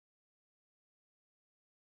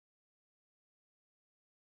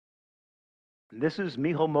This is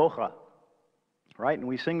Chamocha, right? And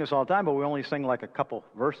we sing this all the time, but we only sing like a couple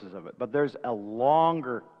verses of it. But there's a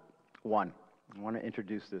longer one. I want to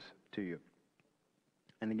introduce this to you.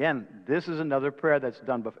 And again, this is another prayer that's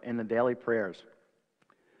done in the daily prayers.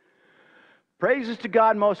 Praises to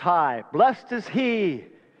God Most High. Blessed is He.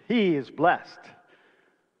 He is blessed.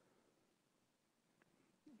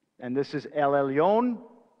 And this is El Elyon,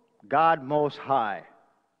 God Most High.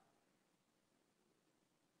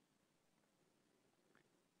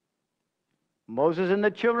 Moses and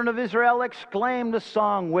the children of Israel exclaimed the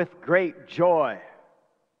song with great joy.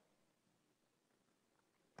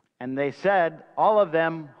 And they said, all of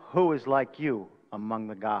them, who is like you among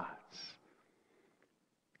the gods?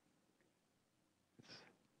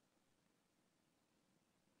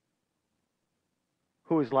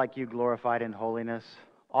 Who is like you, glorified in holiness,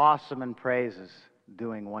 awesome in praises,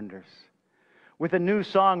 doing wonders? With a new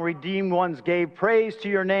song, redeemed ones gave praise to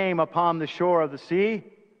your name upon the shore of the sea.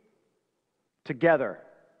 Together,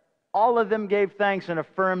 all of them gave thanks and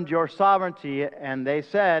affirmed your sovereignty, and they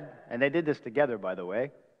said, and they did this together, by the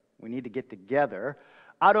way, we need to get together,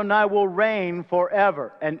 Adonai will reign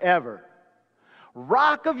forever and ever.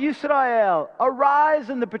 Rock of Yisrael,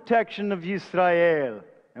 arise in the protection of Yisrael.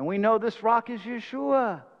 And we know this rock is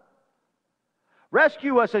Yeshua.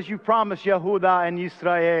 Rescue us as you promised Yehuda and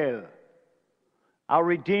Yisrael. Our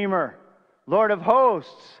Redeemer, Lord of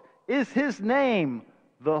hosts, is His name,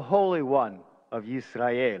 the Holy One of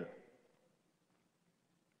Yisrael.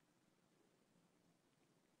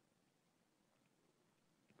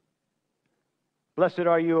 Blessed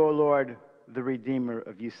are you, O Lord, the Redeemer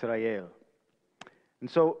of Yisrael. And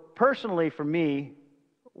so, personally for me,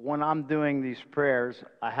 when I'm doing these prayers,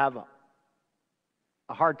 I have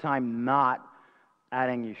a hard time not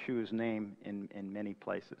adding Yeshua's name in many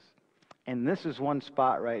places. And this is one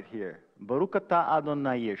spot right here. Baruch atah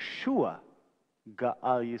Adonai Yeshua Ga'al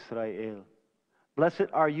Yisrael.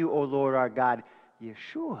 Blessed are you, O Lord our God,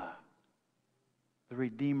 Yeshua, the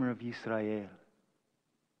Redeemer of Yisrael.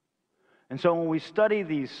 And so when we study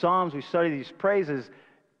these psalms, we study these praises,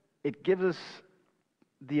 it gives us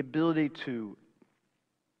the ability to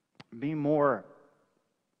be more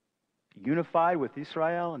unified with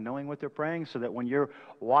Israel and knowing what they're praying, so that when you're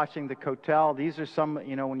watching the kotel, these are some,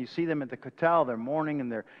 when you see them at the kotel, they're mourning and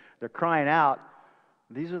they're crying out.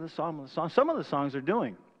 These are the songs some of the songs they're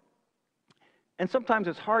doing. And sometimes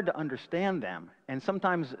it's hard to understand them. And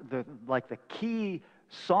sometimes the key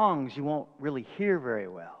songs you won't really hear very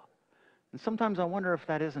well. And sometimes I wonder if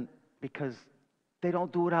that isn't because they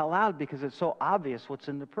don't do it out loud because it's so obvious what's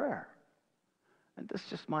in the prayer. And this is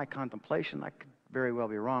just my contemplation. I could very well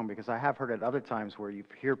be wrong, because I have heard at other times where you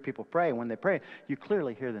hear people pray, and when they pray, you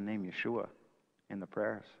clearly hear the name Yeshua in the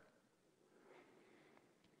prayers.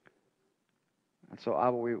 And so,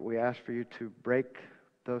 Abba, we ask for you to break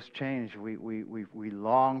those chains. We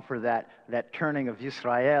long for that turning of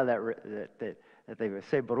Yisrael, that they would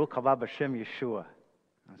say, Baruch haba b'shem Yeshua.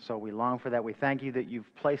 And so we long for that. We thank you that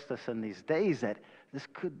you've placed us in these days that this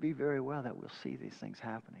could be very well that we'll see these things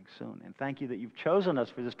happening soon. And thank you that you've chosen us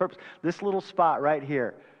for this purpose. This little spot right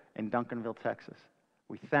here in Duncanville, Texas.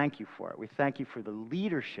 We thank you for it. We thank you for the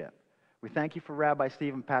leadership. We thank you for Rabbi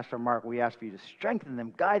Steve and Pastor Mark. We ask for you to strengthen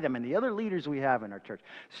them, guide them, and the other leaders we have in our church.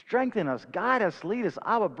 Strengthen us, guide us, lead us.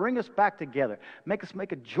 Abba, bring us back together. Make us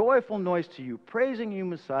make a joyful noise to you, praising you,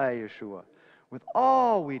 Messiah Yeshua, with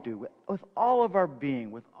all we do, with all of our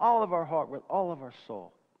being, with all of our heart, with all of our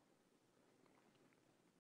soul.